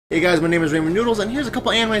Hey guys, my name is RaymondNoodles, and here's a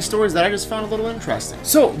couple anime stories that I just found a little interesting.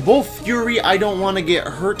 So, Bofuri, I Don't Want to Get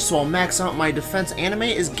Hurt, So I'll Max Out My Defense anime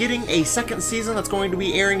is getting a second season that's going to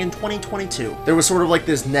be airing in 2022. There was sort of like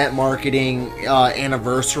this net marketing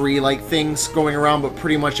anniversary like things going around, but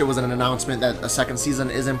pretty much it was an announcement that a second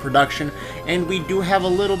season is in production, and we do have a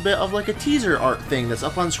little bit of like a teaser art thing that's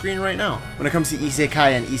up on screen right now. When it comes to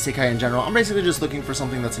isekai and isekai in general, I'm basically just looking for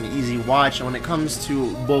something that's an easy watch, and when it comes to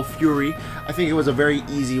Bofuri, I think it was a very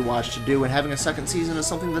easy watch to do, and having a second season is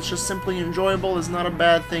something that's just simply enjoyable is not a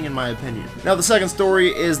bad thing in my opinion. Now the second story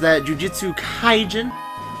is that Jujutsu Kaisen.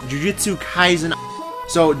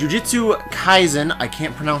 So, Jujutsu Kaisen, I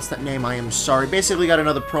can't pronounce that name, I am sorry, basically got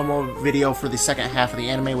another promo video for the second half of the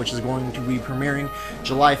anime, which is going to be premiering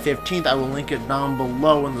July 15th. I will link it down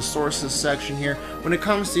below in the sources section here. When it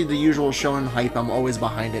comes to the usual shonen hype, I'm always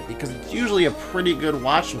behind it, because it's usually a pretty good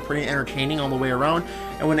watch and pretty entertaining all the way around,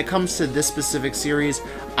 and when it comes to this specific series,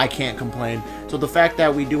 I can't complain. So the fact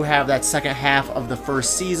that we do have that second half of the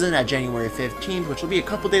first season at January 15th, which will be a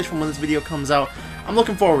couple days from when this video comes out, I'm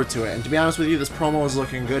looking forward to it. And to be honest with you, this promo is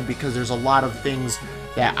looking good because there's a lot of things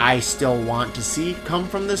that I still want to see come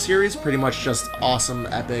from this series. Pretty much just awesome,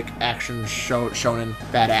 epic, action, shonen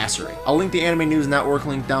badassery. I'll link the Anime News Network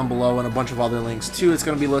link down below and a bunch of other links too. It's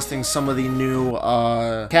going to be listing some of the new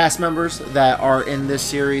cast members that are in this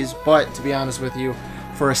series. But to be honest with you,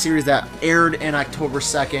 for a series that aired in October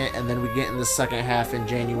 2nd and then we get in the second half in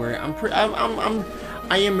January,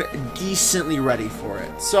 I am decently ready for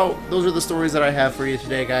it. So, those are the stories that I have for you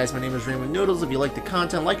today, guys. My name is RaymondNoodles. If you like the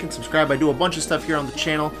content, like and subscribe. I do a bunch of stuff here on the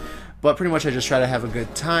channel, but pretty much I just try to have a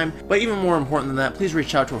good time. But even more important than that, please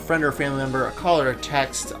reach out to a friend or a family member, a call or a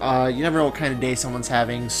text. You never know what kind of day someone's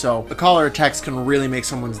having, so a call or a text can really make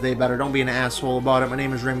someone's day better. Don't be an asshole about it. My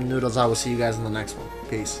name is RaymondNoodles. I will see you guys in the next one.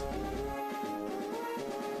 Peace.